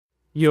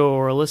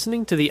You're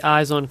listening to the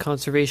Eyes on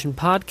Conservation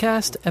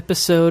podcast,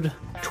 episode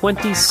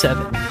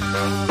 27.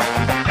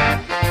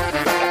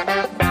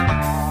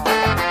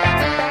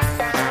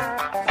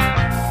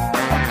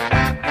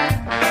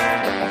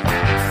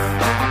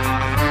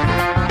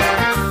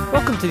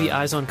 Welcome to the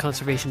Eyes on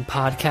Conservation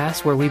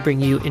podcast, where we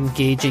bring you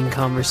engaging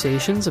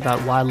conversations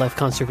about wildlife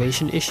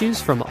conservation issues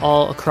from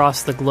all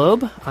across the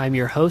globe. I'm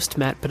your host,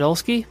 Matt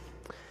Podolsky.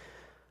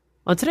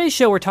 On today's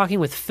show, we're talking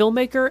with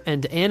filmmaker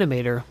and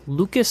animator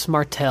Lucas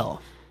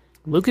Martell.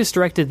 Lucas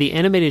directed the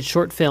animated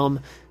short film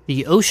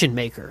The Ocean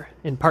Maker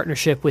in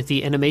partnership with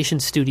the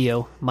animation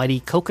studio Mighty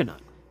Coconut.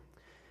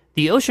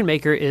 The Ocean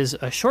Maker is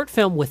a short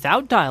film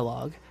without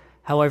dialogue.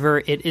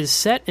 However, it is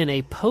set in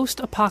a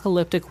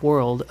post-apocalyptic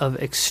world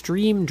of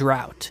extreme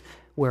drought,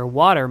 where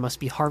water must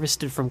be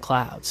harvested from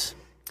clouds.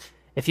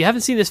 If you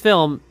haven't seen this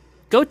film,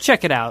 go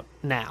check it out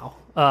now.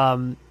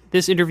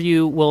 This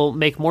interview will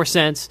make more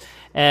sense,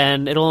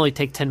 and it'll only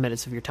take 10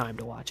 minutes of your time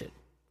to watch it.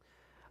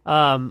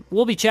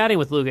 We'll be chatting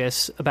with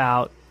Lucas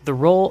about the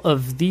role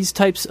of these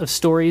types of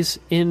stories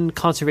in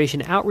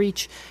conservation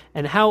outreach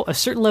and how a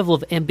certain level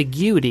of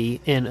ambiguity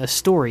in a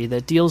story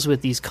that deals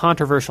with these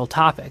controversial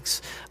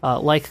topics,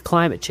 like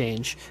climate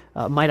change,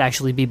 might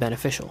actually be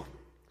beneficial.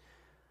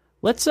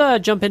 Let's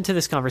jump into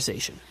this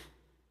conversation.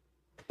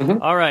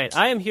 Mm-hmm. All right,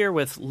 I am here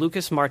with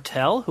Lucas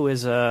Martell, who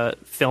is a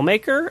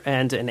filmmaker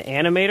and an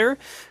animator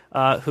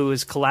who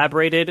has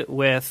collaborated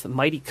with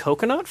Mighty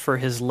Coconut for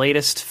his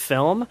latest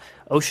film,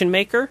 Ocean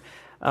Maker.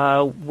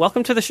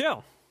 Welcome to the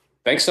show.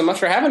 Thanks so much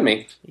for having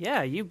me.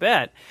 Yeah, you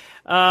bet.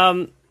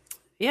 I'm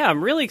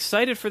really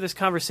excited for this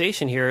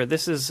conversation here.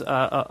 This is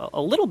a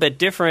little bit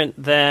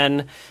different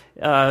than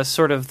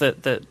sort of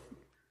the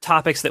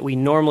topics that we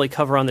normally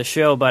cover on the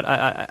show, but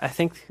I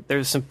think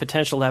there's some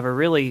potential to have a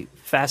really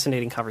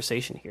fascinating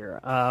conversation here.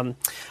 I'm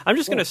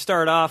just going to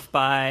start off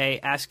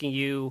by asking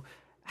you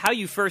how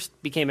you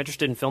first became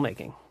interested in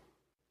filmmaking.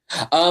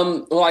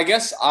 Well, I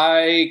guess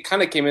I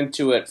kind of came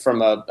into it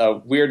from a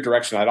weird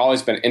direction. I'd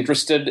always been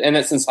interested in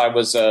it since I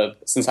was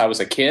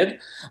a kid,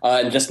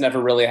 and just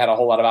never really had a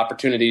whole lot of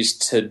opportunities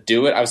to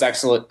do it. I was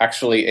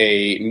actually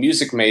a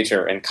music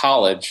major in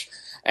college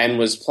and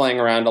was playing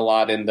around a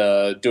lot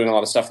doing a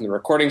lot of stuff in the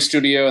recording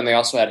studio, and they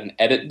also had an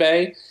edit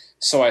bay.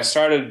 So I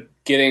started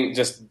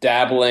just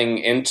dabbling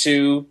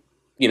into,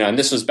 and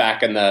this was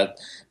back in the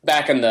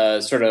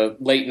sort of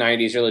late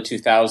 90s, early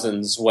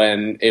 2000s,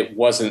 when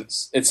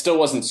it still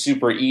wasn't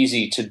super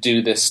easy to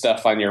do this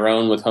stuff on your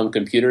own with home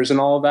computers and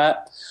all of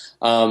that.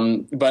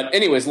 But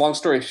anyways, long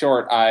story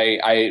short,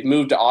 I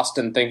moved to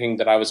Austin thinking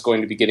that I was going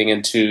to be getting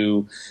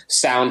into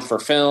sound for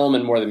film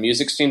and more of the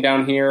music scene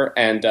down here.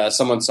 And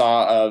someone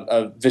saw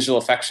a visual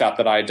effects shop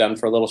that I had done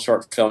for a little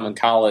short film in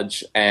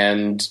college.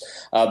 And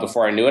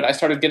before I knew it, I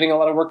started getting a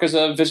lot of work as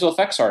a visual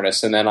effects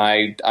artist. And then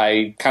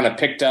I kind of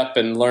picked up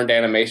and learned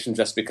animation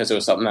just because it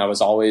was something I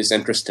was always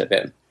interested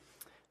in.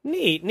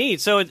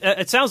 Neat. So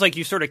it sounds like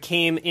you sort of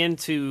came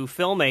into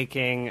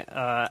filmmaking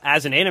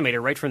as an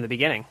animator right from the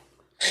beginning.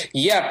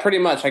 Yeah, pretty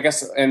much. I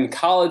guess in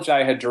college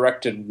I had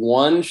directed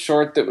one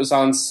short that was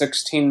on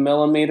 16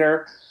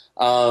 millimeter,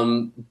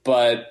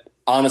 but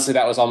honestly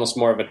that was almost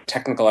more of a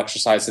technical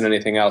exercise than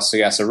anything else.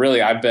 So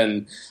really I've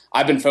been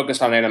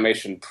focused on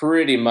animation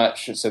pretty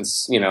much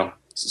since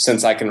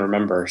I can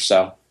remember.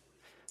 So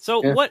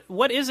yeah.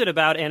 What is it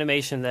about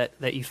animation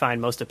that you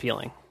find most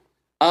appealing?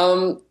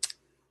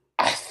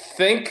 I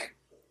think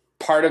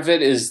part of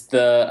it is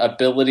the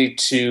ability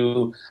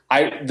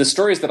the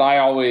stories that I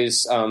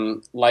always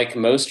like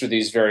most are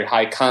these very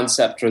high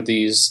concept, or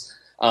these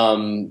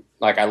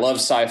like I love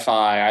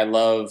sci-fi. I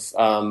love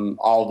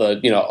all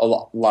the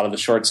a lot of the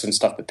shorts and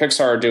stuff that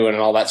Pixar are doing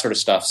and all that sort of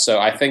stuff. So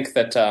I think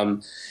that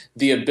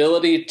the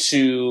ability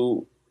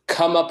to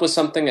come up with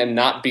something and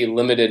not be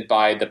limited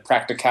by the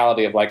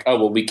practicality of like, oh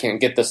well, we can't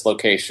get this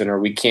location, or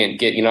we can't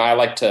get I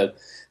like to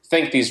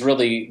think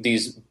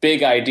these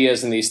big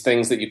ideas and these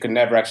things that you could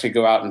never actually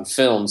go out and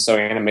film. So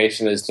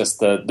animation is just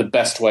the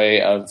best way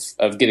of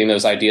getting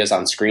those ideas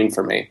on screen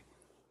for me.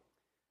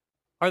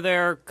 Are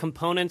there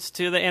components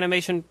to the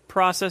animation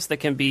process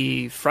that can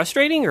be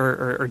frustrating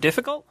or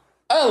difficult?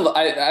 Oh,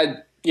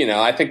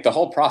 I think the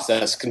whole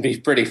process can be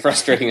pretty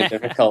frustrating and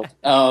difficult.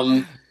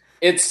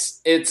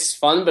 It's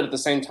fun, but at the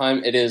same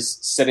time, it is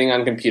sitting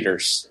on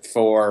computers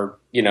for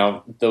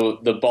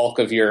the bulk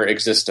of your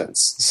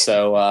existence.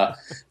 So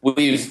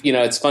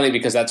it's funny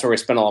because that's where we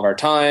spend all of our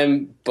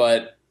time,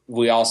 but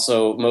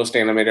most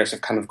animators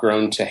have kind of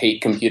grown to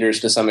hate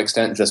computers to some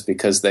extent just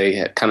because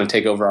they kind of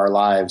take over our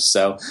lives.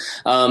 So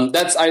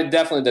that's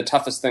definitely the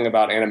toughest thing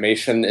about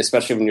animation,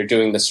 especially when you're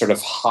doing this sort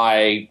of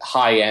high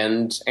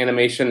end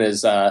animation,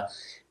 is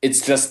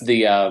it's just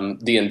the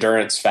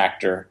endurance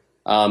factor.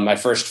 My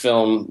first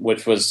film,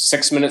 which was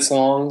 6 minutes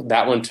long,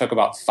 that one took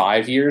about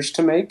 5 years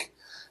to make.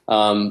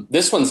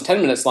 This one's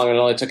 10 minutes long and it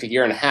only took a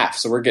year and a half,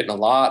 so we're getting a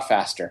lot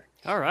faster.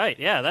 All right.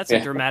 Yeah, that's a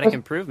dramatic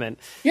improvement.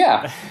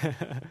 Yeah.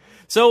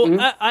 So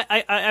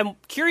I'm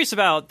curious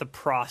about the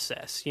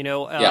process,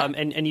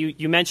 and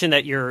you mentioned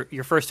that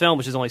your first film,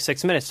 which is only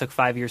 6 minutes, took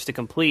 5 years to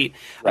complete.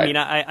 Right. I mean,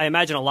 I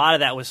imagine a lot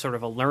of that was sort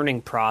of a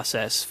learning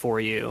process for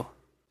you.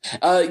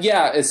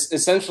 It's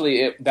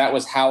essentially that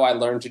was how I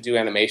learned to do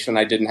animation.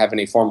 I didn't have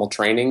any formal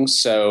training,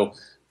 so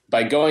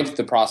by going through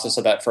the process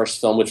of that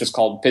first film, which is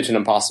called Pigeon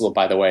Impossible,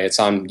 by the way, it's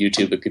on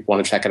YouTube if people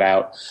want to check it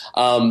out.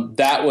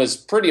 That was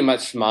pretty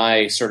much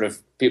my sort of.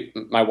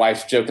 My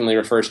wife jokingly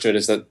refers to it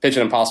as that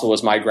Pigeon Impossible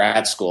was my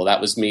grad school. That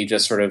was me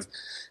just sort of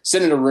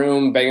sitting in a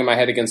room, banging my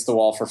head against the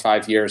wall for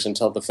 5 years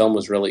until the film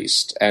was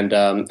released. And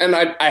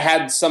I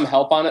had some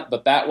help on it,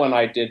 but that one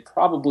I did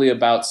probably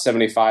about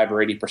 75 or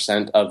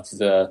 80%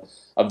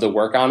 of the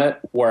work on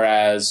it.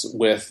 Whereas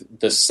with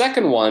the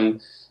second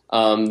one,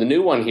 the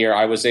new one here,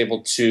 I was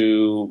able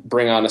to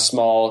bring on a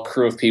small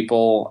crew of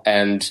people,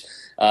 and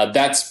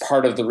that's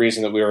part of the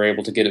reason that we were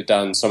able to get it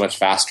done so much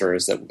faster.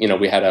 Is that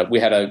we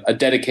had a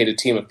dedicated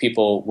team of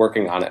people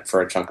working on it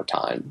for a chunk of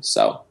time.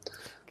 So,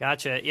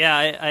 gotcha.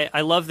 Yeah,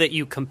 I love that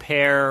you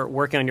compare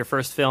working on your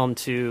first film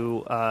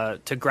to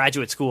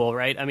graduate school,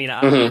 right? I mean,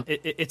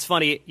 it's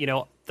funny.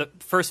 The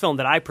first film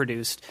that I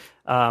produced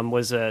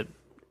was an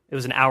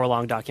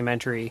hour-long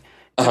documentary.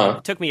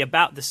 It took me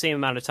about the same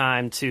amount of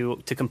time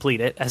to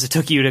complete it as it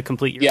took you to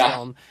complete your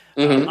film.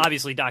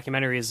 Obviously,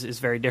 documentary is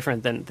very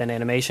different than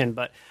animation,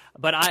 but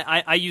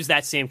I use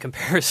that same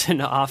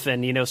comparison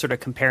often. Sort of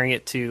comparing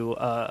it to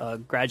a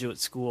graduate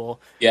school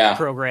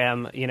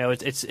program.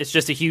 It's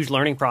just a huge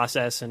learning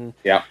process, and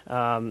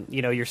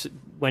you're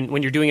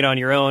when you're doing it on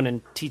your own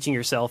and teaching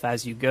yourself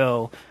as you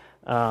go.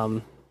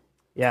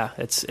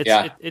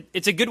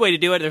 It's a good way to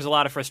do it. There's a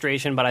lot of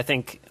frustration, but I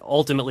think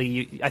ultimately,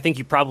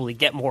 you probably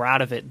get more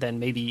out of it than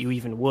maybe you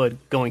even would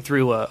going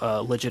through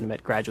a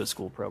legitimate graduate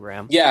school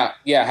program. Yeah,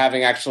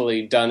 having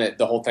actually done it,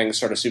 the whole thing is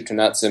sort of soup to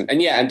nuts, and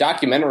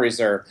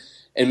documentaries are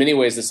in many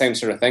ways the same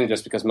sort of thing.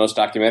 Just because most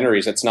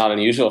documentaries, it's not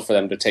unusual for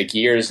them to take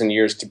years and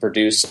years to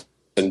produce,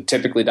 and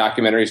typically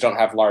documentaries don't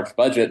have large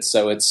budgets,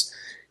 so it's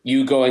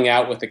you going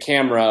out with the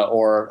camera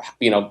or,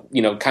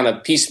 kind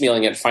of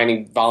piecemealing it,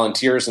 finding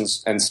volunteers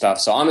and stuff.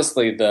 So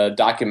honestly, the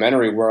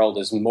documentary world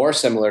is more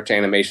similar to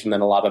animation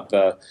than a lot of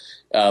the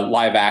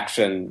live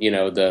action,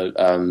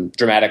 the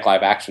dramatic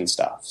live action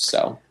stuff.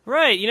 So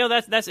right,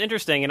 that's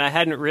interesting, and I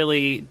hadn't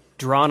really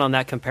drawn on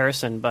that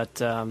comparison, but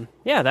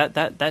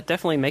that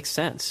definitely makes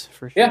sense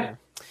for sure. Yeah.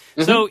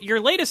 So your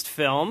latest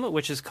film,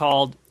 which is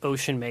called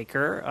Ocean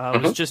Maker,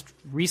 was just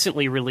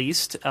recently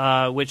released,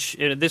 which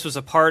this was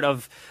a part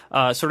of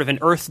sort of an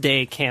Earth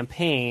Day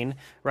campaign,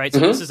 right? So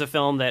this is a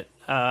film that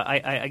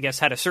I guess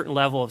had a certain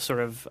level of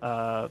sort of,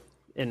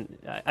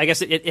 I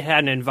guess it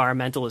had an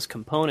environmentalist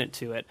component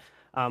to it.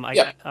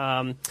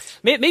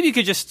 Maybe you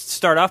could just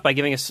start off by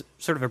giving us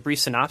sort of a brief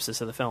synopsis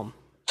of the film.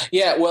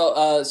 Yeah,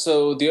 well,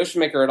 so The Ocean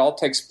Maker, it all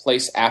takes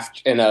place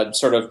in a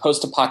sort of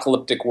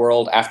post-apocalyptic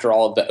world after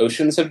all of the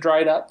oceans have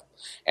dried up,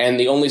 and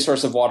the only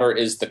source of water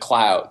is the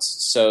clouds.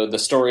 So the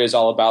story is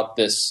all about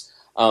this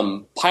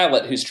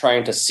pilot who's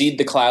trying to seed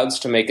the clouds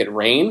to make it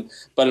rain,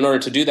 but in order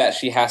to do that,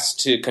 she has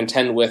to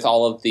contend with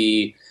all of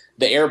the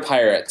air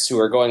pirates who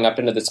are going up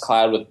into this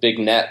cloud with big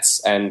nets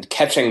and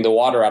catching the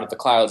water out of the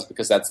clouds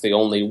because that's the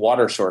only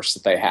water source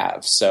that they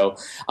have. So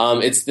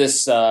it's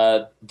this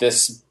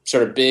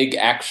sort of big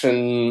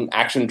action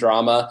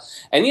drama,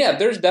 and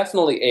there's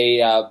definitely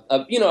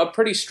a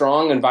pretty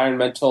strong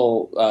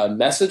environmental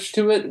message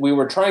to it. We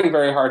were trying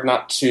very hard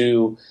not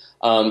to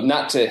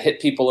hit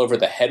people over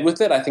the head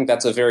with it. I think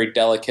that's a very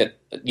delicate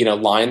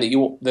line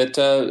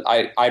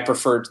that I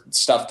prefer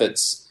stuff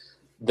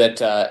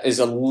that is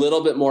a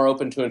little bit more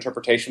open to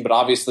interpretation, but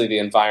obviously the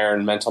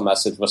environmental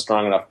message was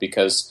strong enough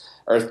because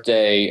Earth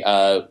Day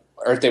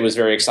was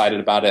very excited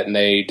about it, and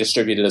they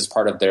distributed it as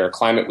part of their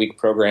Climate Week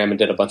program and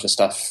did a bunch of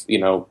stuff,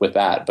 with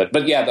that. But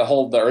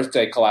the Earth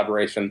Day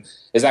collaboration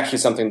is actually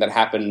something that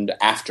happened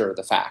after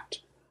the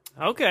fact.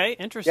 Okay,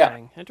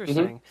 interesting. Yeah.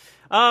 Interesting.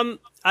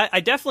 I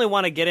definitely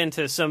want to get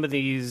into some of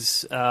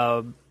these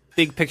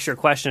big picture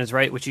questions,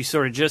 right, which you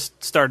sort of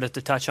just started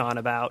to touch on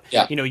about,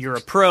 your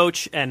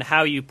approach and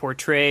how you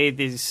portray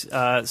these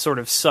sort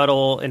of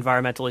subtle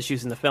environmental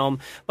issues in the film.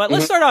 But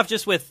let's start off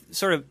just with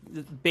sort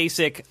of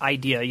basic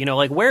idea,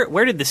 like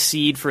where did the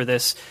seed for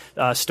this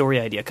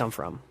story idea come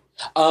from?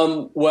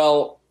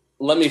 Well,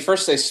 let me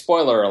first say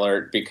spoiler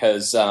alert,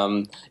 because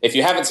if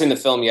you haven't seen the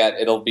film yet,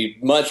 it'll be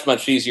much,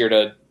 much easier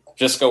to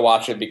just go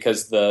watch it,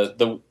 because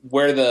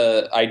where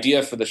the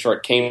idea for the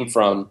short came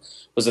from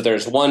was that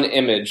there's one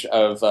image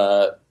of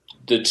the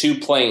two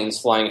planes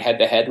flying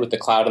head-to-head with the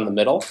cloud in the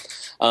middle.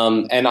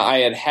 And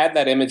I had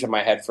that image in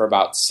my head for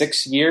about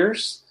 6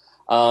 years,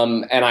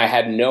 and I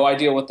had no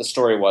idea what the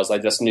story was. I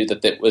just knew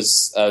that it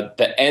was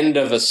the end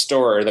of a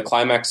story, the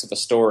climax of a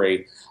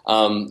story.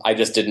 I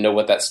just didn't know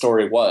what that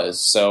story was.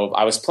 So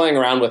I was playing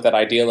around with that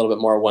idea a little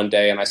bit more one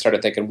day, and I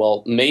started thinking,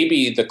 well,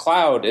 maybe the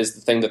cloud is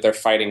the thing that they're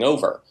fighting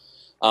over.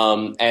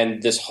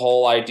 And this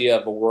whole idea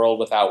of a world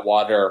without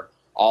water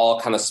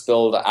all kind of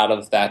spilled out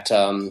of that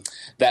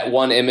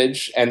one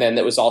image. And then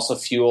it was also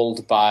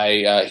fueled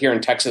by here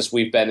in Texas,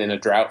 we've been in a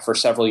drought for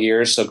several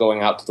years. So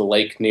going out to the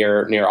lake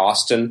near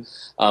Austin,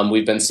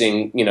 we've been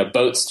seeing,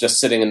 boats just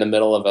sitting in the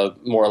middle of a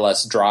more or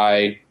less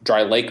dry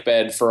lake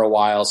bed for a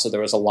while. So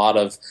there was a lot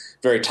of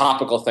very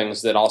topical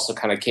things that also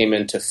kind of came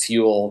in to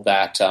fuel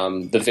that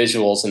the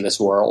visuals in this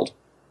world.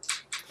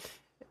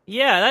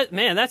 Yeah,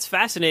 that's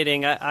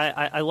fascinating.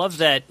 I love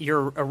that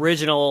your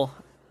original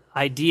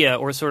idea,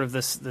 or sort of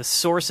the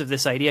source of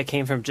this idea,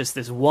 came from just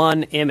this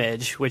one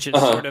image, which is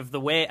sort of the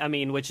way,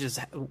 which is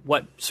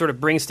what sort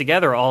of brings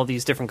together all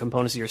these different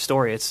components of your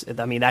story.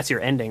 That's your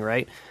ending,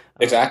 right?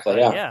 Exactly.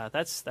 Yeah,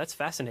 that's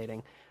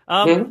fascinating.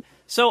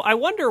 So I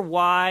wonder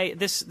why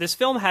this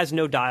film has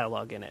no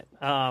dialogue in it.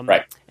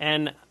 Right.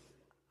 And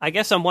I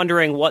guess I'm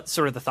wondering what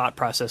sort of the thought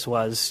process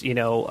was,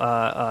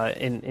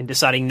 in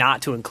deciding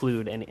not to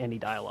include any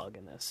dialogue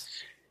in this.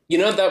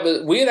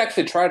 We had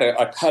actually tried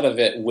a cut of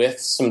it with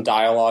some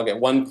dialogue at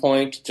one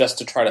point, just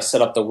to try to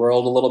set up the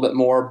world a little bit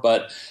more.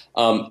 But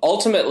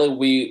ultimately,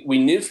 we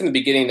knew from the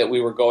beginning that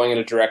we were going in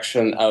a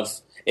direction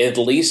of at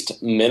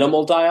least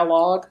minimal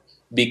dialogue,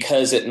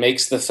 because it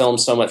makes the film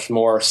so much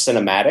more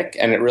cinematic,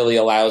 and it really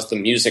allows the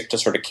music to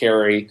sort of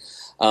carry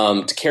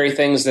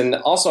things. And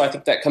also, I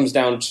think that comes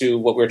down to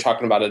what we were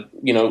talking about.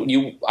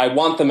 I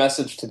want the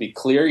message to be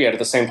clear, yet at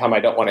the same time, I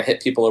don't want to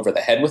hit people over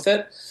the head with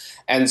it.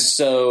 And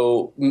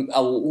so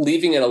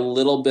leaving it a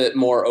little bit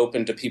more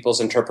open to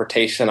people's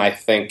interpretation, I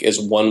think, is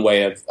one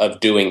way of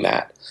doing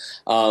that.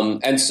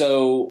 And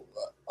so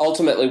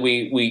ultimately,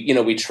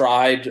 we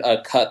tried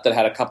a cut that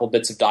had a couple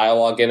bits of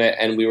dialogue in it,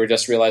 and we were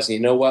just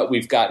realizing, what,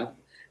 we've got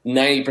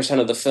 90%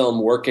 of the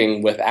film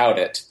working without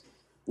it.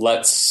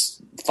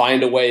 Let's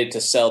find a way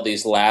to sell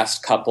these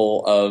last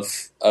couple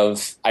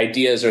of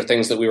ideas or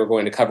things that we were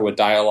going to cover with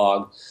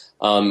dialogue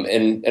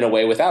in a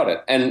way without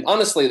it. And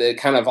honestly, it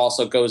kind of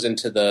also goes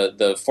into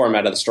the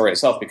format of the story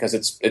itself, because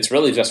it's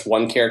really just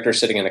one character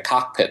sitting in a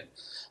cockpit.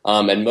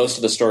 And most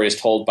of the story is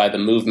told by the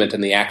movement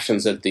and the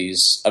actions of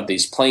these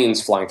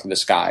planes flying through the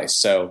sky.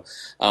 So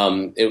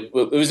it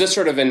was just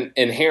sort of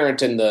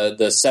inherent in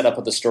the setup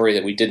of the story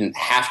that we didn't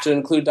have to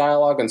include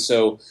dialogue. And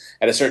so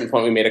at a certain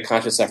point, we made a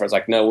conscious effort. It's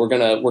like, no, we're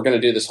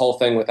gonna do this whole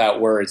thing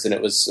without words. And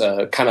it was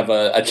kind of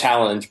a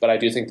challenge, but I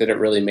do think that it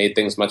really made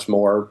things much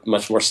more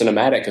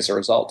cinematic as a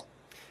result.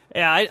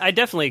 Yeah, I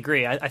definitely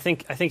agree. I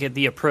think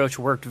the approach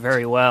worked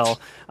very well.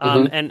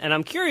 And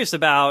I'm curious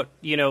about,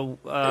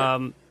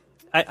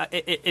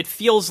 it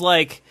feels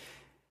like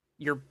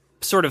you're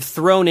sort of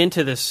thrown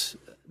into this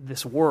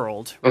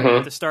world right,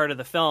 at the start of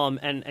the film,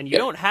 and you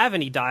don't have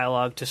any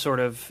dialogue to sort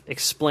of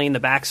explain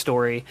the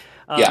backstory.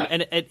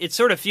 And it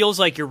sort of feels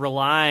like you're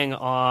relying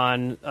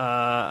on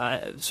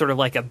sort of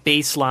like a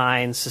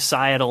baseline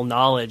societal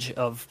knowledge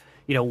of,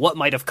 what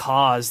might have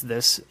caused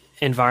this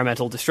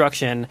environmental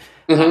destruction.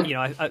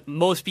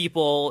 Most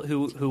people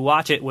who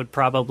watch it would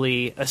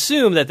probably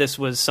assume that this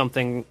was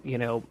something,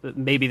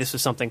 maybe this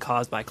was something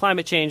caused by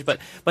climate change, but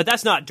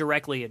that's not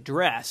directly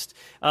addressed.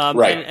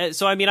 Right. And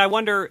so, I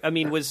wonder,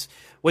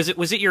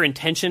 was it your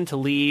intention to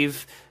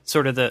leave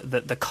sort of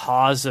the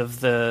cause of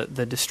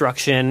the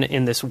destruction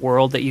in this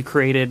world that you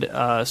created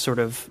sort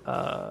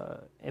of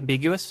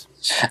ambiguous?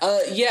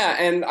 Yeah,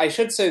 and I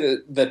should say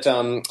that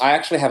I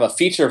actually have a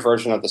feature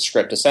version of the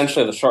script.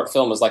 Essentially, the short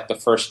film is like the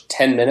first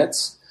 10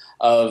 minutes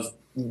of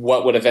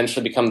what would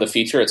eventually become the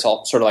feature. It's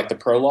all sort of like the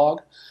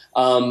prologue.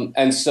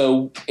 And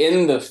so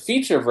in the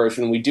feature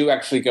version, we do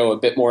actually go a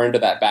bit more into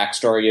that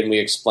backstory, and we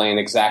explain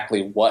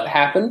exactly what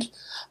happened.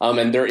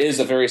 And there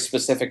is a very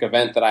specific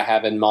event that I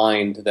have in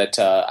mind that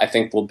I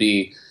think will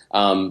be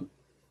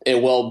it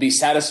will be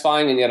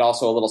satisfying and yet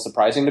also a little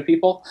surprising to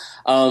people.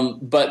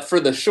 But for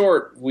the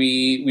short,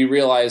 we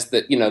realized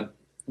that,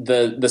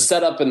 the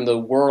setup in the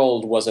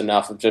world was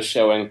enough of just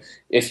showing,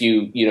 if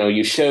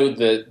you showed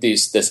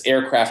this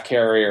aircraft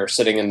carrier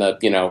sitting in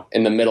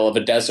the middle of a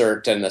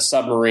desert, and the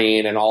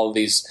submarine, and all of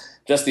these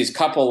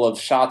couple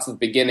of shots at the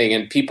beginning,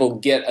 and people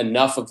get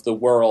enough of the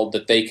world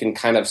that they can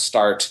kind of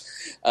start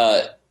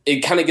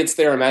it kind of gets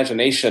their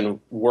imagination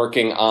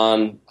working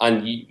on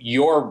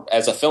your,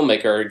 as a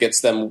filmmaker. It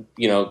gets them,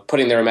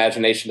 putting their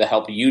imagination to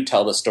help you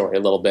tell the story a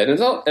little bit. And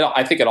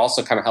I think it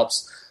also kind of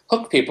helps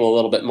hook people a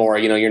little bit more.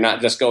 You're not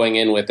just going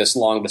in with this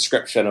long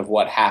description of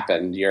what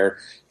happened. You're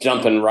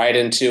jumping right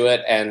into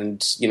it,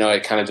 and,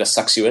 it kind of just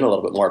sucks you in a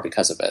little bit more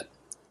because of it.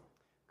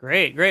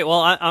 Great.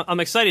 Well, I'm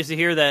excited to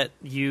hear that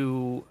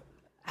you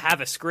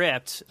have a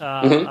script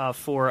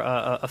for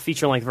a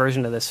feature-length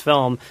version of this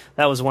film.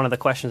 That was one of the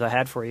questions I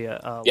had for you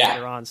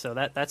later on. So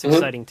that's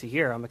exciting to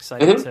hear. I'm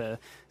excited to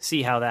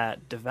see how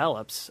that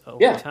develops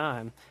over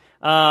time.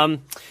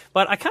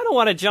 But I kind of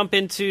want to jump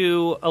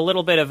into a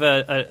little bit of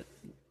a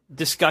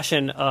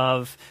discussion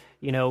of,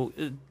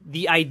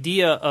 the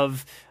idea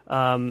of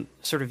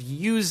sort of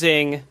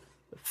using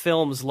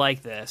films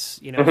like this,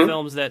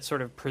 films that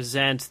sort of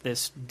present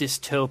this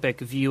dystopic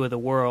view of the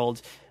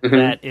world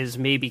that is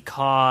maybe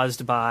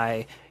caused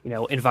by,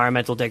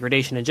 environmental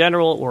degradation in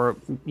general, or,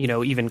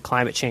 even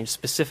climate change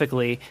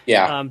specifically.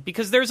 Yeah.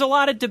 Because there's a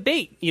lot of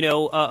debate,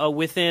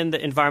 within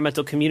the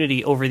environmental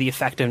community over the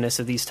effectiveness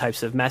of these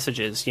types of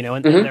messages,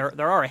 and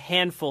there are a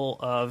handful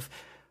of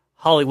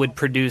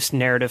Hollywood-produced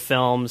narrative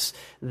films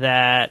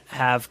that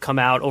have come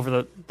out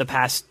over the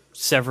past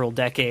several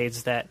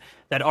decades that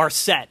are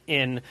set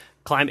in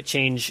climate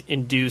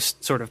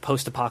change-induced sort of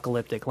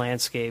post-apocalyptic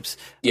landscapes.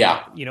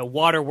 Yeah.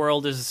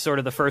 Waterworld is sort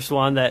of the first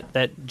one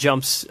that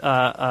jumps,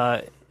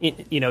 to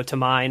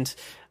mind.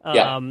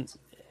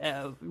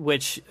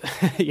 Which,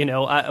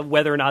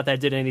 whether or not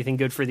that did anything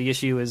good for the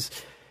issue is,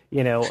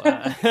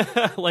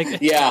 like...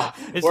 Yeah,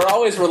 we're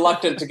always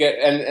reluctant to get...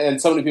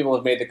 And so many people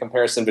have made the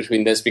comparison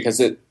between this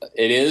because it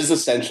is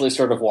essentially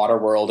sort of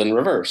Waterworld in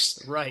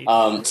reverse. Right.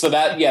 So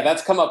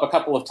that's come up a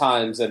couple of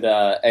times.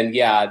 And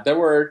yeah, there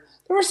were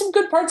some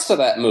good parts to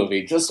that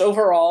movie. Just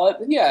overall,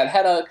 it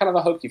had a kind of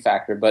a hokey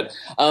factor. But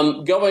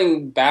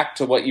going back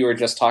to what you were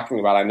just talking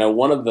about, I know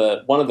one of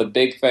the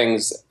big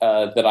things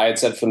that I had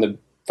said from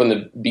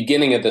the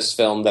beginning of this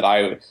film that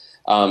I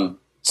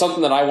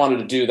something that I wanted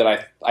to do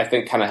that I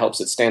think kind of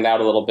helps it stand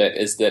out a little bit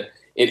is that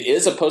it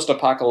is a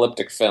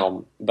post-apocalyptic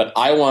film, but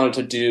I wanted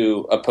to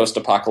do a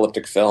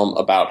post-apocalyptic film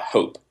about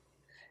hope.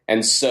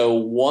 And so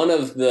one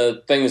of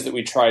the things that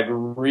we tried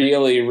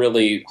really,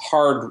 really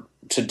hard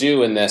to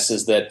do in this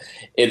is that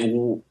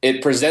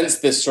it presents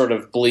this sort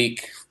of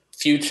bleak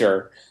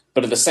future,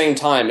 but at the same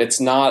time, it's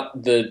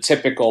not the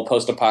typical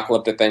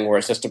post-apocalyptic thing where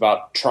it's just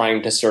about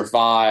trying to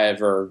survive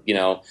or,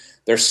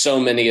 there's so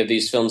many of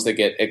these films that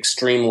get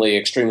extremely,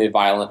 extremely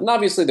violent. And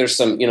obviously there's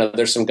some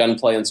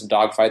gunplay and some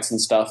dogfights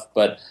and stuff,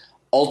 but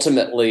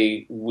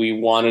ultimately we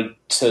wanted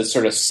to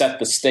sort of set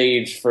the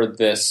stage for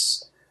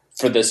this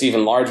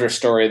even larger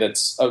story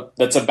that's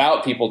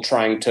about people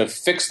trying to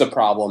fix the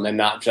problem and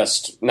not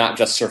just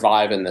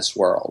survive in this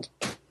world.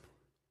 I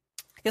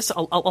guess a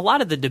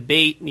lot of the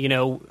debate,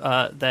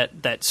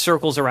 that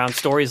circles around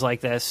stories like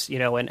this,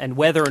 and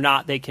whether or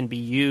not they can be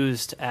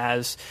used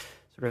as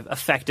sort of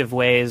effective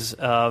ways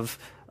of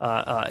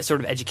sort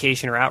of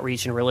education or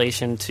outreach in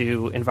relation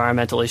to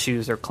environmental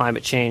issues or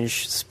climate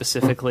change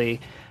specifically,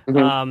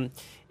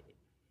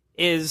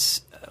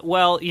 is,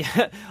 well,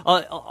 yeah,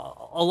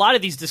 a lot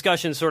of these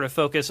discussions sort of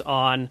focus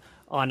on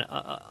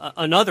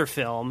another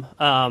film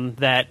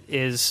that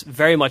is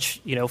very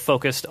much,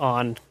 focused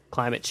on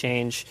climate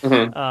change,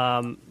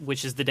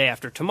 which is The Day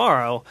After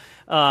Tomorrow,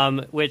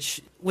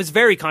 which was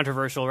very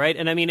controversial, right?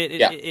 And I mean,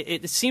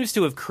 it seems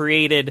to have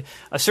created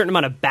a certain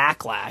amount of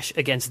backlash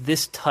against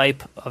this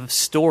type of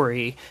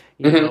story.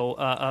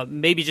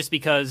 Maybe just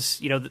because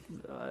a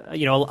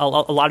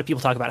lot of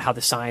people talk about how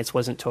the science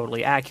wasn't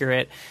totally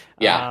accurate.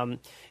 And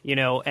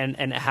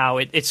how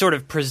it sort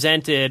of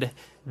presented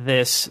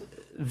this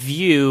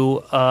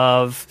view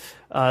of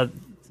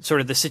sort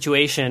of the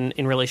situation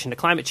in relation to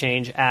climate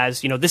change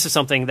as, this is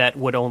something that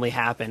would only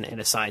happen in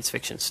a science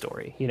fiction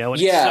story, and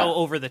it's so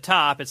over the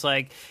top. It's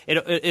like,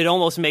 it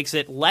almost makes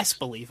it less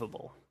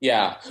believable.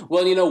 Yeah.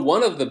 Well,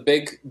 one of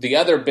the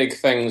other big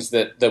things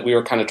that we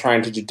were kind of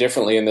trying to do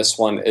differently in this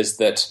one is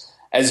that,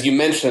 as you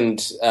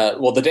mentioned,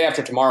 The Day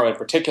After Tomorrow in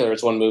particular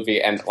is one movie,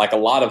 and like a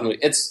lot of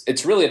movies,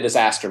 it's really a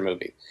disaster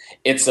movie.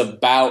 It's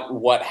about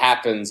what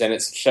happens, and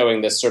it's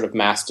showing this sort of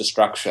mass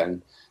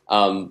destruction.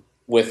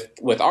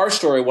 With our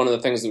story, one of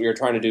the things that we were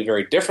trying to do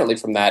very differently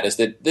from that is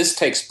that this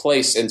takes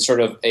place in sort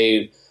of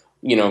in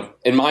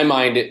my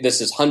mind, this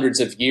is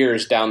hundreds of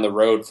years down the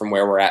road from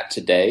where we're at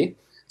today.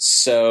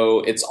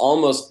 So it's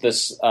almost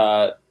this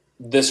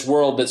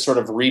world that sort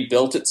of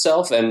rebuilt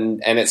itself,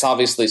 and it's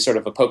obviously sort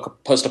of a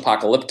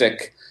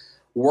post-apocalyptic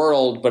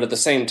world, but at the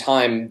same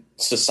time,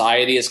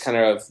 society has kind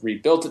of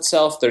rebuilt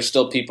itself. There's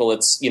still people.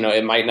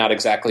 It might not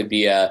exactly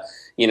be an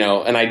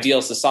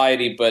ideal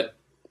society, but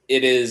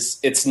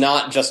it's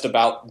not just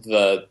about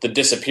the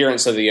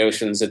disappearance of the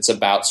oceans. It's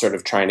about sort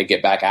of trying to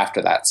get back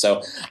after that.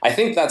 So I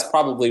think that's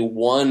probably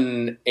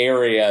one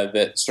area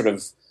that sort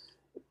of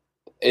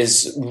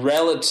is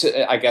relative,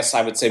 I guess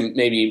I would say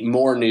maybe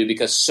more new,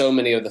 because so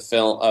many of the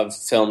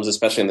films,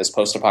 especially in this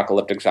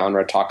post-apocalyptic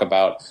genre, talk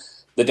about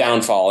the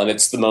downfall, and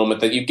it's the moment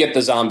that you get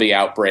the zombie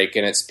outbreak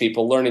and it's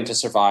people learning to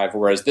survive,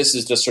 whereas this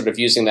is just sort of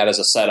using that as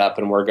a setup,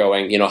 and we're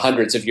going,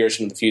 hundreds of years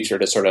into the future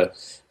to sort of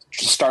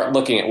start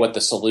looking at what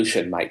the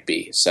solution might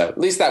be. So at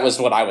least that was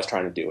what I was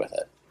trying to do with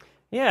it.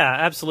 Yeah,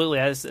 absolutely.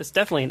 It's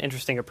definitely an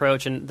interesting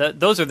approach, and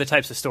those are the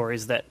types of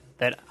stories that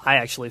I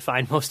actually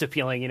find most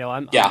appealing.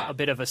 I'm a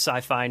bit of a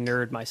sci-fi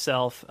nerd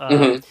myself,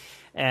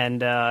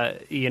 and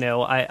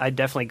I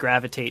definitely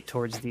gravitate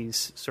towards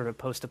these sort of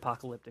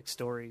post-apocalyptic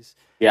stories.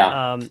 Yeah,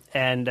 I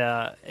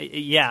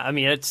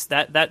mean, it's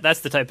that's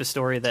the type of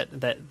story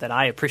that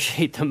I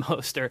appreciate the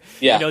most. Or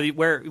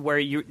where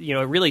you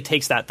it really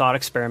takes that thought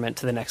experiment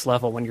to the next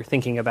level when you're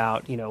thinking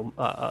about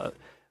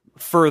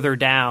further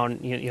down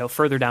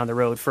the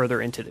road,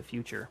 further into the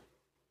future.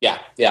 Yeah.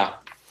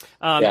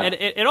 And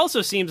it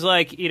also seems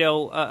like,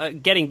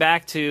 getting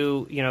back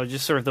to,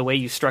 just sort of the way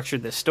you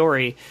structured this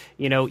story,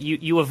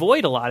 you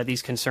avoid a lot of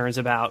these concerns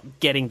about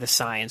getting the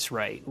science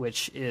right,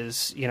 which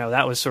is,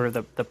 that was sort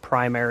of the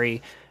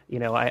primary,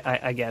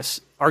 I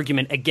guess,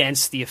 argument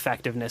against the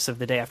effectiveness of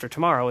The Day After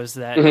Tomorrow is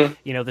that,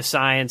 the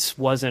science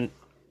wasn't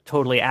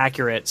totally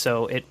accurate.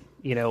 So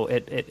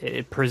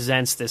it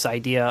presents this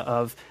idea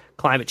of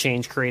climate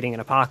change creating an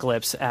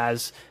apocalypse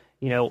as,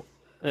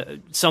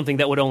 something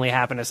that would only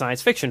happen in a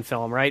science fiction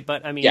film, right?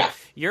 But I mean,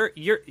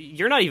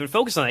 you're not even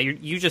focused on that.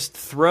 You just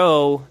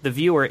throw the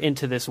viewer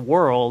into this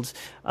world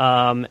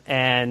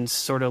and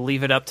sort of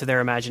leave it up to their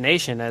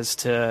imagination as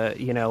to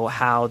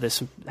how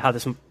this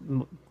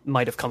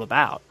might have come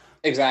about.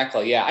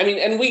 Exactly. Yeah. I mean,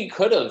 and we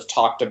could have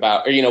talked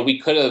about, or we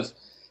could have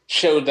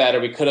showed that,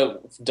 or we could have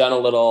done a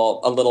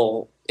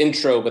little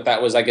intro, but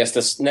that was, I guess,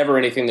 this never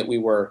anything that we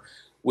were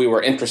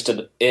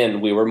interested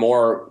in. We were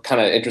more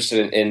kind of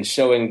interested in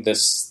showing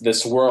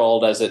this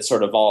world as it's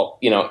sort of all,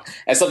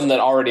 as something that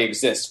already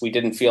exists. We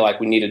didn't feel like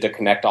we needed to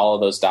connect all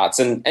of those dots.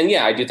 And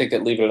yeah, I do think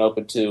that leaving it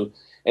open to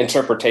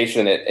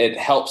interpretation, it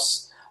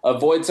helps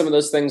avoid some of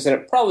those things, and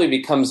it probably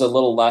becomes a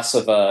little less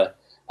of a,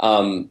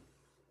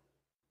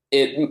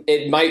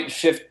 it might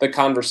shift the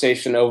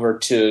conversation over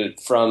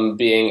from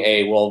being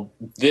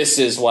this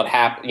is what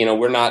happened.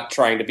 We're not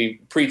trying to be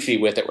preachy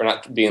with it. We're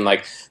not being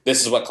like,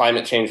 this is what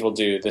climate change will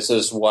do. This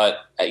is what,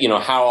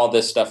 how all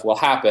this stuff will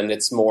happen.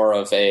 It's more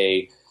of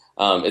a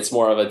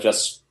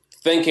just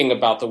thinking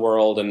about the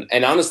world.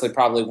 And honestly,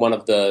 probably one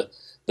of the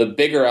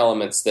bigger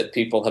elements that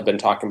people have been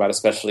talking about,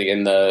 especially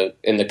in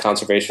the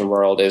conservation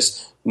world,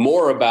 is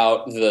more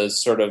about the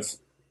sort of,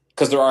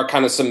 because there are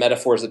kind of some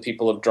metaphors that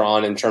people have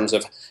drawn in terms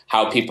of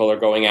how people are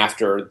going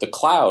after the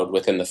cloud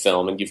within the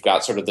film. And you've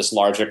got sort of this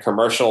larger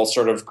commercial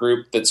sort of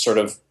group that's sort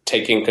of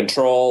taking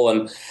control.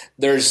 And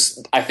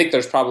I think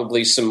there's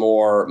probably some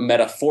more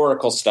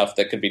metaphorical stuff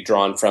that could be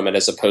drawn from it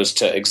as opposed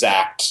to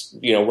exact,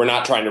 we're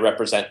not trying to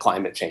represent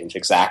climate change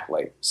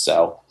exactly.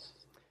 So.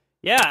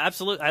 Yeah,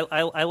 absolutely.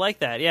 I like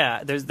that.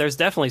 Yeah, there's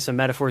definitely some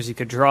metaphors you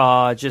could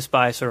draw just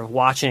by sort of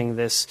watching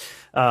this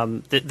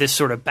this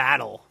sort of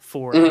battle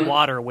for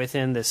water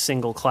within this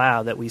single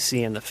cloud that we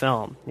see in the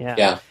film.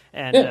 Yeah.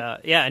 And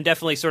and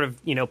definitely sort of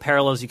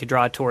parallels you could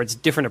draw towards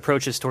different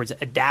approaches towards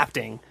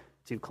adapting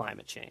to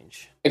climate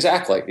change.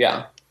 Exactly.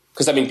 Yeah,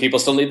 because people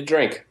still need to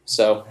drink.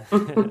 So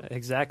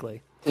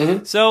exactly.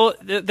 Mm-hmm. So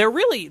there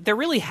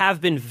really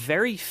have been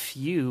very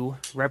few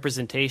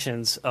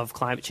representations of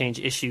climate change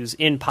issues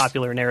in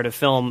popular narrative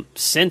film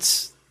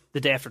since The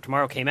Day After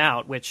Tomorrow came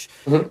out, which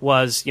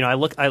was, I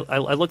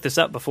looked this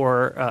up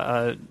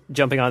before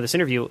jumping on this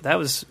interview. That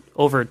was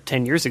over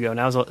 10 years ago.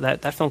 Now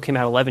that film came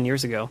out 11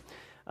 years ago.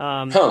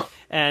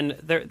 And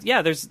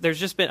there's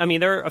just been,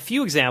 there are a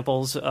few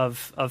examples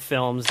of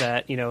films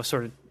that,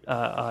 sort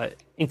of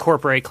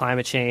incorporate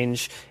climate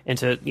change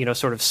into,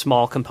 sort of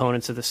small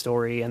components of the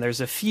story. And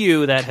there's a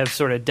few that have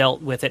sort of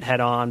dealt with it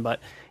head on, but,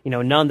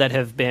 none that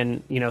have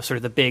been, sort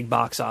of the big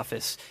box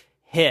office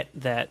hit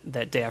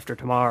that Day After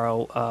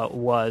Tomorrow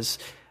was.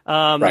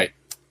 Right.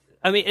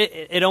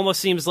 It almost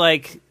seems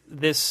like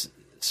this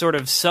sort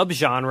of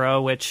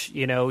subgenre, which,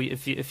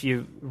 if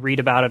you read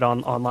about it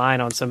online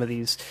on some of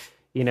these,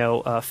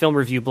 film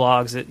review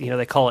blogs, that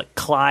they call it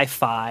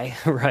cli-fi,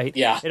 right?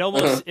 Yeah.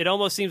 It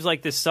almost seems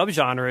like this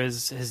subgenre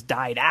has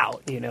died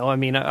out.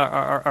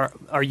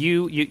 Are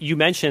you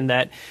mentioned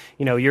that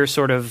you're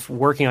sort of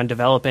working on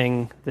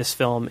developing this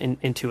film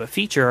into a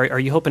feature? Are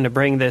you hoping to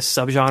bring this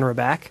subgenre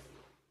back?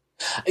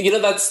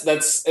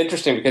 That's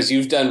interesting because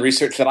you've done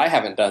research that I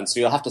haven't done, so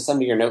you'll have to send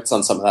me your notes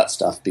on some of that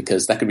stuff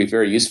because that could be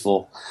very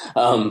useful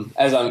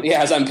as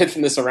I'm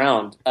pitching this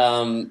around.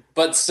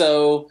 But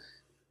so.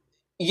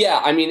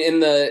 Yeah, in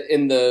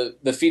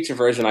the feature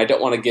version, I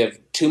don't want to give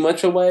too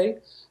much away.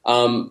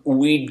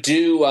 We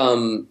do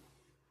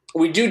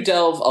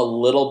delve a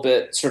little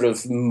bit sort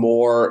of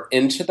more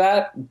into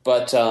that,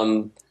 but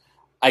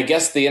I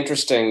guess the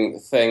interesting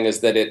thing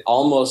is that it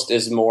almost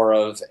is more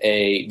of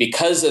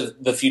because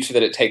of the future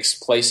that it takes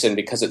place in,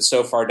 because it's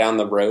so far down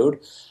the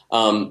road,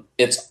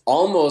 it's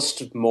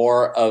almost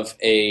more of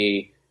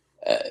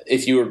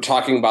if you were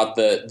talking about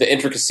the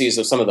intricacies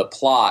of some of the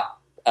plot,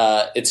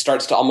 it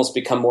starts to almost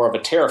become more of a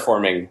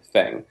terraforming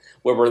thing,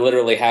 where we're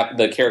literally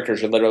the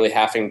characters are literally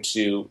having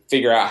to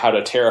figure out how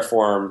to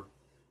terraform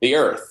the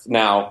Earth.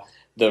 Now,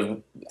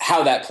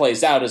 how that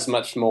plays out is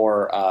much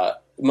more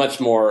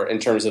in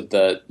terms of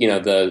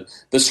the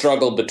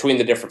struggle between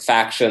the different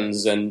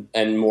factions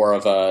and more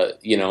of a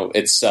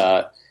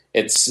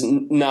it's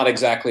not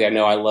exactly. I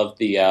know I love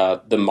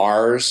the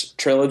Mars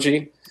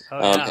trilogy. Oh,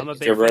 yeah, I'm a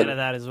big fan of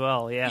that as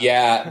well.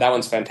 Yeah, that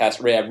one's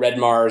fantastic. Yeah, Red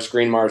Mars,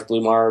 Green Mars, Blue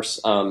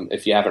Mars.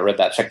 If you haven't read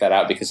that, check that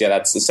out because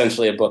that's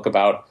essentially a book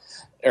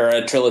or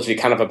a trilogy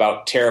kind of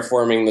about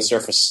terraforming the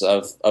surface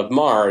of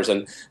Mars.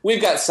 And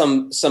we've got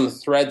some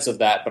threads of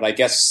that, but I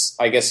guess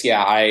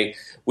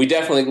we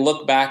definitely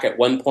look back at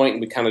one point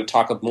and we kind of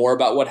talk more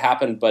about what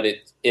happened. But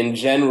in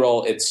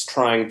general, it's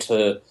trying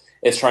to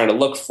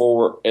look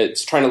forward.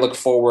 It's trying to look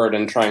forward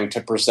and trying to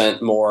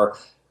present more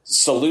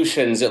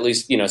solutions, at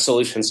least,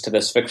 solutions to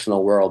this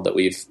fictional world that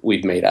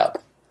we've made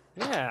up.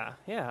 Yeah,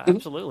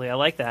 absolutely. I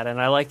like that,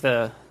 and I like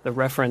the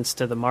reference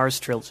to the Mars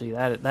trilogy.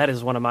 That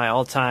is one of my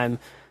all-time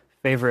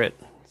favorite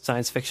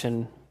science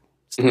fiction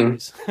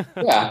stories.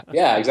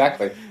 Yeah,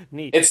 exactly.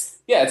 Neat. It's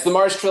the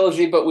Mars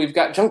trilogy, but we've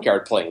got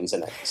junkyard planes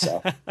in it,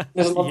 so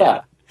just love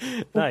that.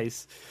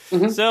 Nice.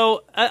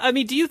 So, I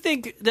mean, do you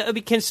think,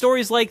 can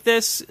stories like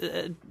this,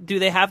 do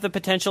they have the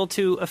potential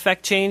to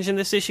affect change in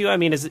this issue? I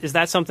mean, is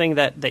that something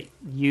that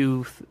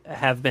you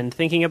have been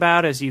thinking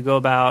about as you go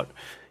about,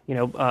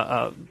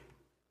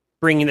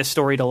 bringing this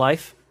story to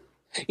life?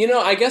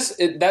 I guess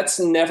that's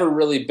never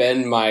really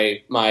been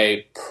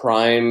my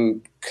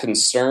prime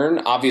concern.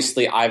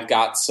 Obviously, I've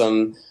got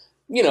some,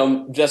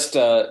 just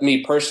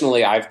me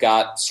personally, I've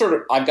got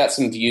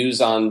some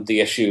views on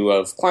the issue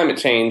of climate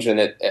change,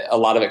 and a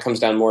lot of it comes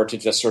down more to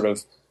just sort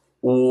of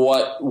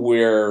what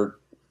we're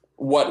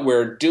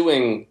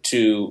doing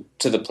to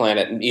the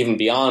planet, and even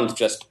beyond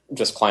just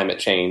climate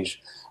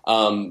change.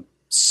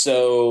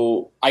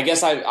 So I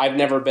guess I've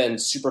never been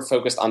super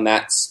focused on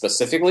that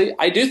specifically.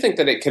 I do think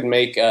that it can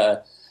make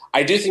a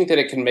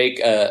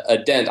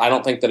dent. I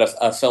don't think that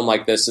a film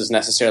like this is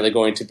necessarily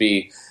going to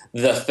be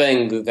the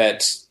thing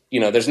that,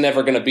 there's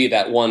never going to be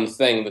that one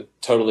thing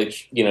that totally,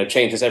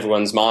 changes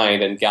everyone's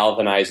mind and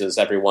galvanizes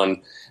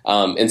everyone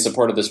in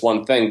support of this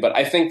one thing. But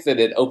I think that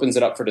it opens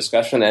it up for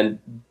discussion. And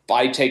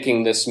by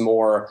taking this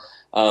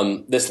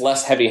this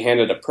less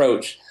heavy-handed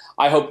approach,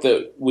 I hope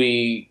that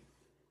we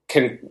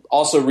can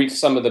also reach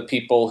some of the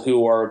people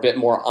who are a bit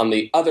more on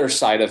the other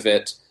side of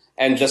it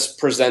and just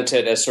present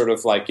it as sort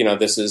of like,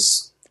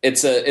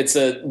 it's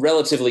a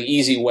relatively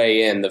easy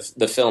way in.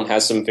 The film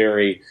has some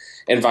very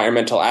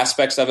environmental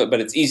aspects of it,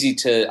 but I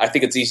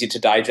think it's easy to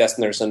digest,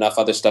 and there's enough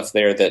other stuff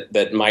there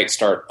that might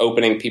start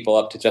opening people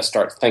up to just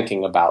start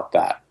thinking about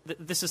that.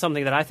 This is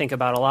something that I think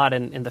about a lot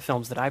in the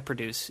films that I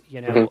produce,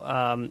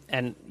 and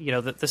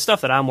the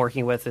stuff that I'm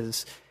working with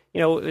is,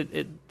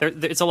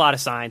 it's a lot of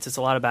science. It's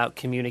a lot about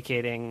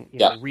communicating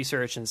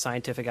research and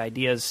scientific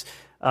ideas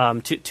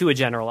to a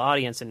general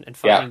audience and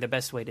finding the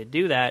best way to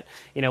do that.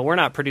 We're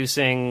not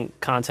producing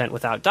content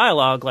without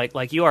dialogue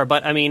like you are,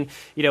 but I mean,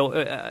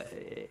 I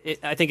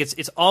think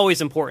it's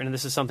always important, and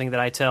this is something that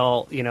I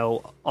tell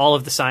all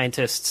of the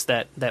scientists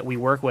that we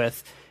work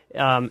with,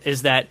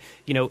 is that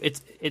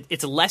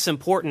it's less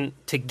important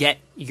to get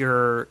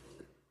your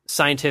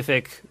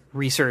scientific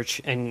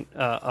research and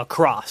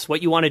across.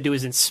 What you want to do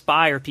is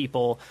inspire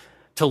people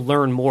to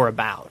learn more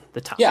about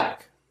the topic. Yeah.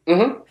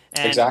 Mm-hmm.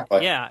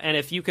 Exactly. Yeah, and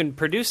if you can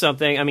produce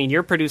something, I mean,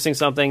 you're producing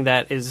something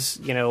that is,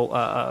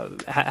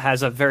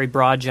 has a very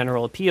broad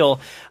general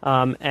appeal,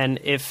 and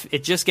if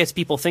it just gets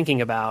people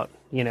thinking about,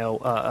 these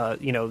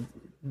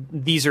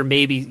are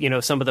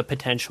maybe, some of the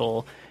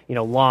potential,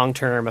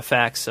 long-term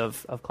effects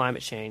of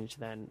climate change,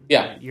 then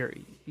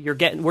we're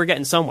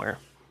getting somewhere.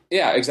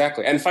 Yeah,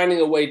 exactly, and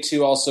finding a way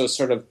to also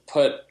sort of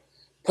put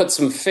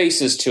some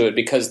faces to it,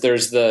 because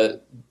there's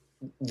the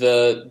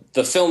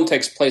film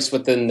takes place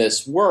within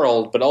this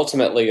world, but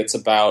ultimately it's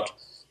about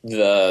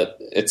the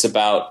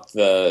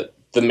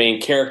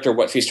main character,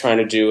 what she's trying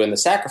to do, and the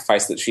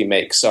sacrifice that she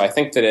makes. So I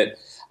think that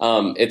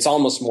it's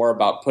almost more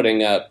about putting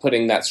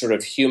that sort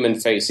of human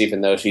face,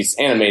 even though she's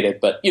animated,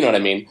 but you know what I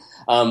mean.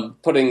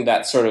 Putting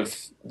that sort of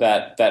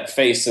that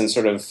face and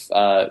sort of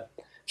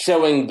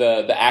showing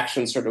the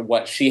action, sort of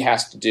what she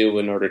has to do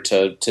in order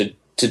to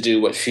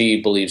do what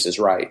she believes is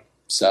right.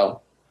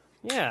 So.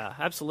 Yeah,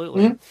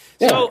 absolutely. Mm-hmm.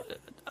 Yeah. So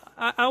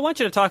I want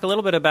you to talk a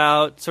little bit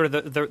about sort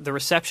of the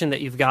reception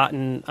that you've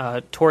gotten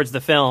towards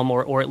the film,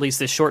 or at least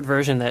this short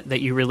version that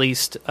you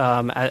released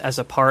as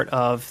a part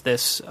of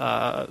this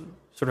sort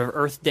of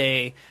Earth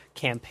Day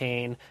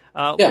campaign.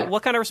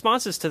 What kind of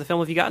responses to the film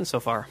have you gotten so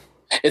far?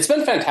 It's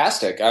been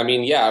fantastic. I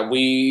mean,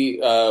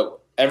 we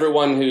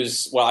everyone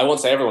I won't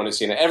say everyone who's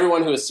seen it.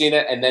 Everyone who has seen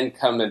it and then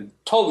come and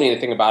told me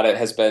anything about it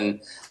has been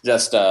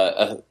just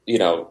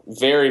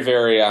very,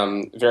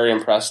 very, very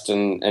impressed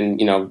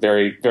and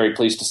very, very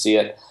pleased to see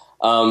it.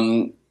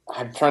 I'm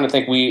trying to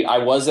think.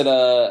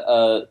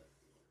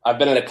 I've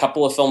been at a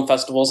couple of film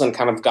festivals and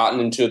kind of gotten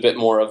into a bit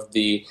more of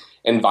the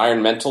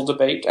environmental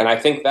debate, and I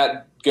think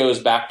that goes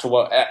back to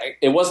what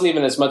it wasn't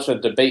even as much a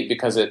debate,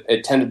 because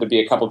it tended to be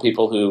a couple of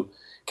people who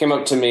came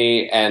up to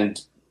me and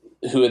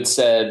who had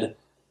said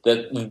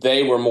that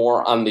they were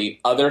more on the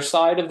other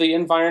side of the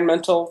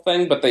environmental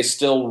thing, but they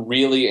still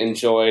really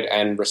enjoyed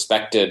and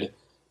respected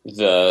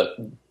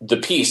the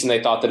piece, and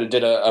they thought that it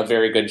did a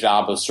very good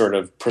job of sort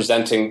of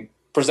presenting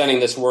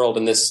this world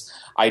and this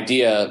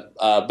idea,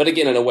 but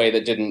again, in a way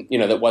that didn't,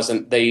 that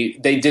wasn't, they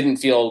didn't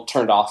feel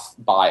turned off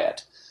by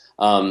it.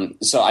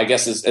 So I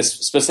guess it's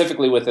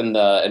specifically within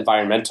the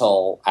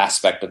environmental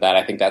aspect of that,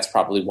 I think that's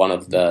probably one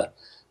of the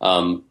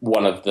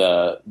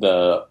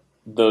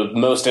the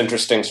most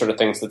interesting sort of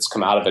things that's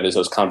come out of it is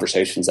those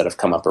conversations that have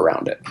come up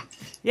around it.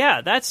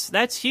 Yeah,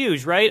 that's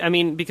huge, right? I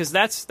mean, because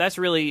that's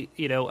really,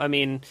 I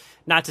mean,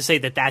 not to say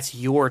that that's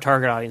your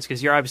target audience,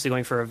 because you're obviously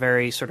going for a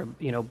very sort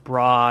of,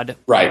 broad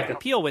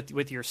appeal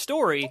with your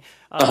story.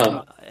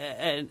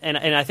 And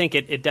I think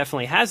it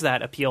definitely has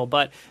that appeal.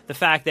 But the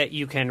fact that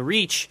you can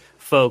reach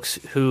folks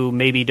who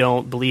maybe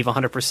don't believe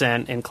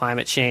 100% in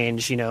climate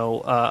change,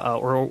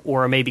 or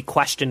are maybe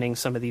questioning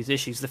some of these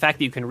issues, the fact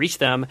that you can reach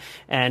them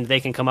and they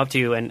can come up to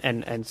you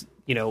and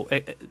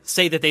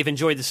say that they've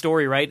enjoyed the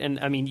story, right? And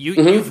I mean,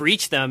 you've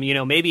reached them.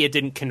 Maybe it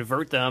didn't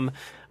convert them,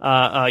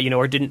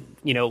 or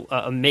didn't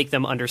make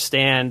them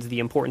understand the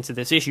importance of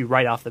this issue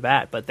right off the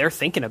bat, but they're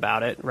thinking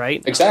about it,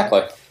 right?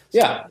 Exactly.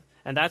 Yeah.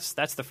 And that's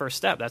the first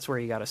step. That's where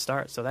you got to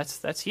start. So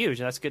that's huge.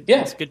 That's good. Yeah.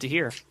 That's good to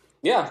hear.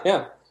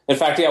 Yeah. In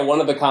fact,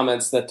 one of the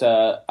comments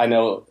that I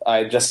know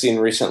I just seen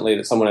recently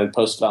that someone had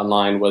posted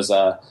online was,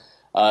 and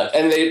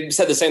they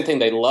said the same thing.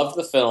 They loved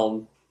the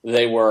film.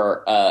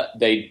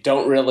 They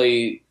don't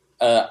really,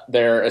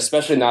 they're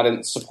especially not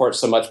in support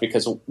so much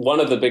because one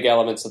of the big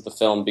elements of the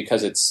film,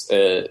 because it's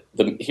the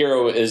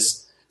hero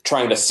is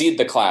trying to seed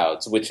the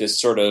clouds, which is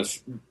sort of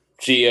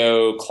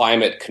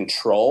geoclimate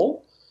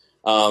control,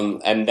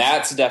 and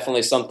that's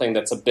definitely something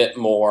that's a bit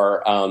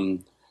more.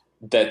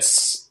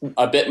 That's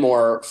a bit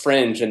more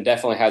fringe and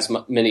definitely has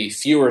many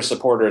fewer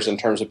supporters in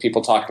terms of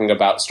people talking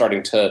about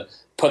starting to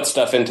put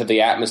stuff into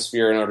the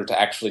atmosphere in order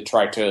to actually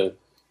try to,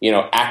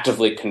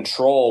 actively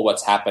control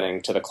what's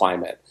happening to the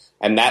climate.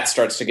 And that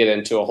starts to get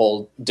into a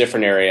whole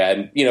different area.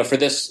 And, for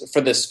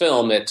this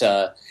film, it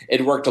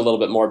worked a little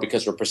bit more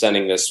because we're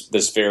presenting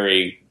this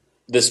very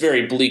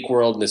bleak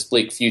world, this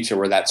bleak future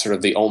where that's sort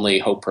of the only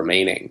hope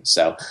remaining.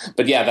 So,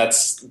 but yeah,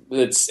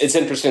 it's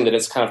interesting that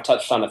it's kind of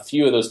touched on a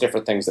few of those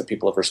different things that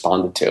people have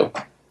responded to.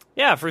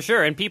 Yeah, for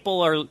sure. And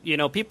people are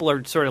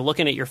sort of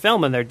looking at your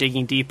film and they're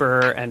digging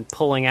deeper and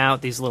pulling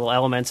out these little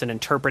elements and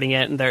interpreting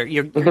it. And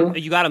you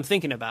got them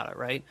thinking about it,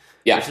 right?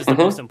 Yeah. Which is the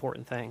most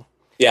important thing.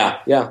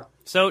 Yeah.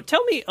 So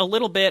tell me a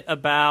little bit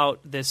about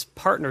this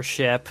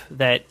partnership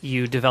that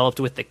you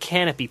developed with the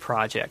Canopy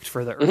Project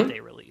for the Earth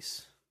Day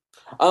release.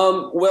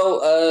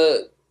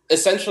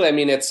 Essentially, I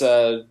mean, it's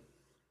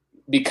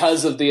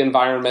because of the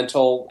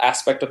environmental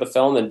aspect of the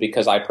film and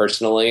because I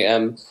personally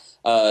am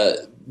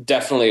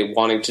definitely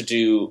wanting to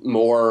do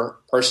more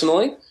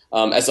personally.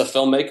 As a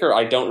filmmaker,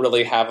 I don't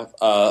really have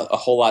a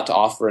whole lot to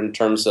offer in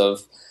terms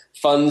of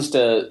funds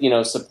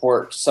to,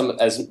 support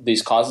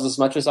these causes as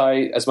much as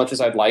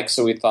I'd like.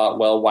 So we thought,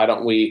 well, why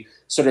don't we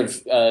sort of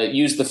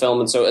use the film?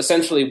 And so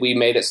essentially we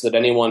made it so that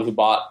anyone who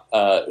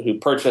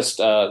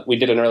purchased, we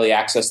did an early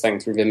access thing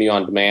through Vimeo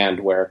on Demand,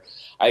 where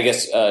I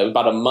guess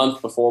about a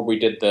month before we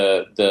did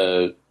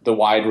the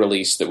wide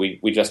release that we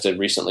just did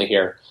recently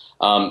here.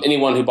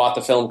 Anyone who bought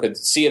the film could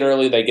see it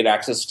early. They get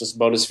access to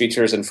bonus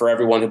features. And for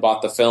everyone who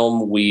bought the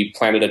film, we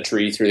planted a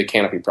tree through the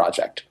Canopy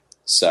Project.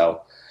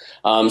 So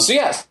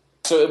yeah.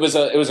 So it was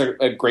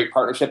a great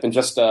partnership and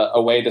just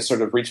a way to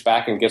sort of reach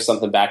back and give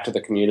something back to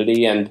the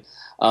community and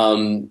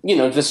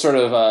just sort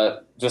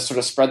of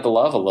spread the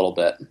love a little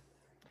bit.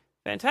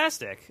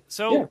 Fantastic.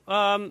 So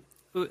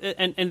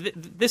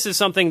this is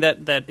something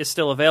that is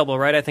still available,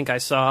 right? I think I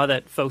saw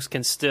that folks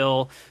can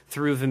still,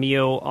 through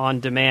Vimeo on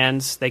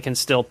Demand, they can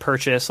still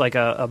purchase like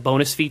a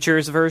bonus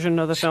features version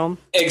of the film.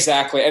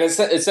 Exactly, and it's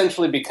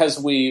essentially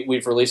because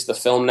we've released the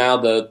film now.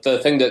 The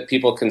thing that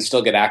people can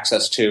still get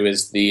access to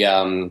is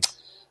the.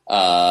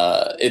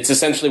 It's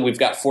essentially we've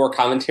got 4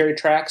 commentary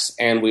tracks,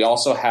 and we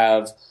also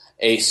have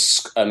a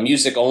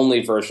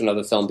music-only version of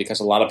the film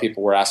because a lot of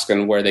people were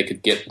asking where they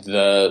could hear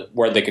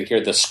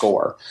the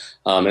score.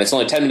 And it's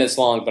only 10 minutes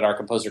long, but our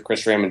composer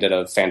Chris Raymond did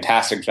a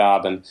fantastic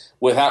job. And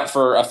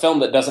for a film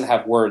that doesn't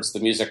have words,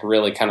 the music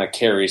really kind of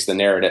carries the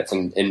narrative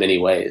in many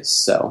ways.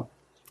 So.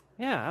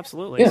 Yeah,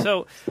 absolutely. Yeah.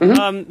 So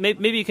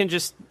maybe you can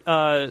just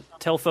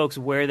tell folks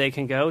where they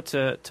can go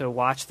to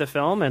watch the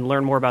film and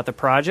learn more about the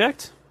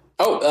project.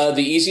 The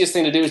easiest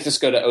thing to do is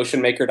just go to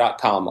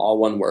oceanmaker.com, all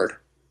one word.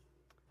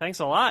 Thanks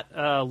a lot,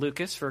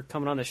 Lucas, for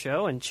coming on the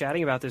show and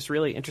chatting about this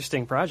really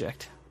interesting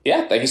project.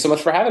 Yeah, thank you so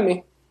much for having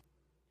me.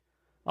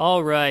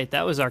 All right,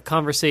 that was our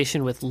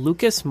conversation with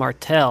Lucas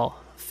Martell,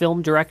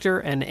 film director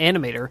and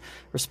animator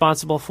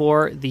responsible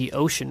for The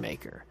Ocean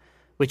Maker,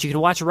 which you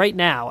can watch right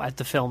now at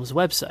the film's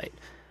website.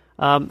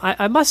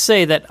 I must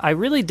say that I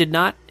really did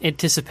not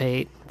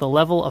anticipate the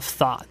level of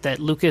thought that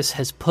Lucas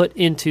has put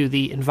into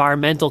the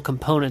environmental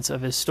components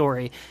of his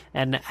story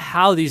and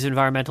how these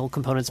environmental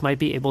components might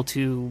be able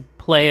to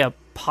play a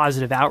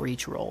positive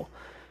outreach role.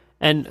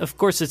 And, of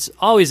course, it's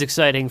always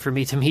exciting for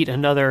me to meet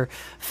another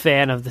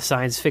fan of the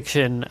science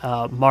fiction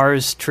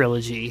Mars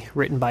trilogy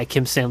written by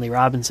Kim Stanley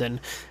Robinson,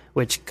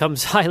 which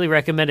comes highly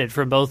recommended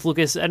from both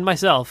Lucas and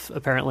myself,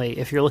 apparently,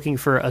 if you're looking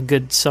for a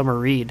good summer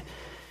read.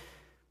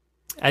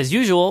 As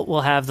usual,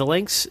 we'll have the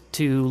links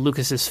to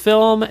Lucas's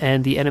film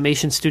and the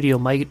animation studio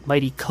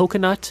Mighty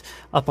Coconut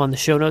up on the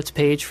show notes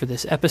page for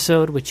this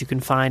episode, which you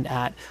can find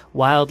at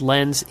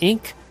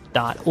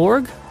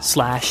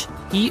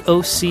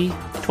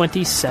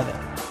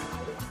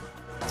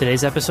wildlensinc.org/EOC27.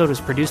 Today's episode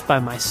was produced by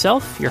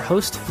myself, your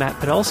host, Matt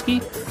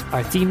Podolsky.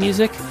 Our theme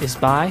music is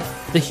by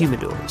The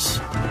Humidors.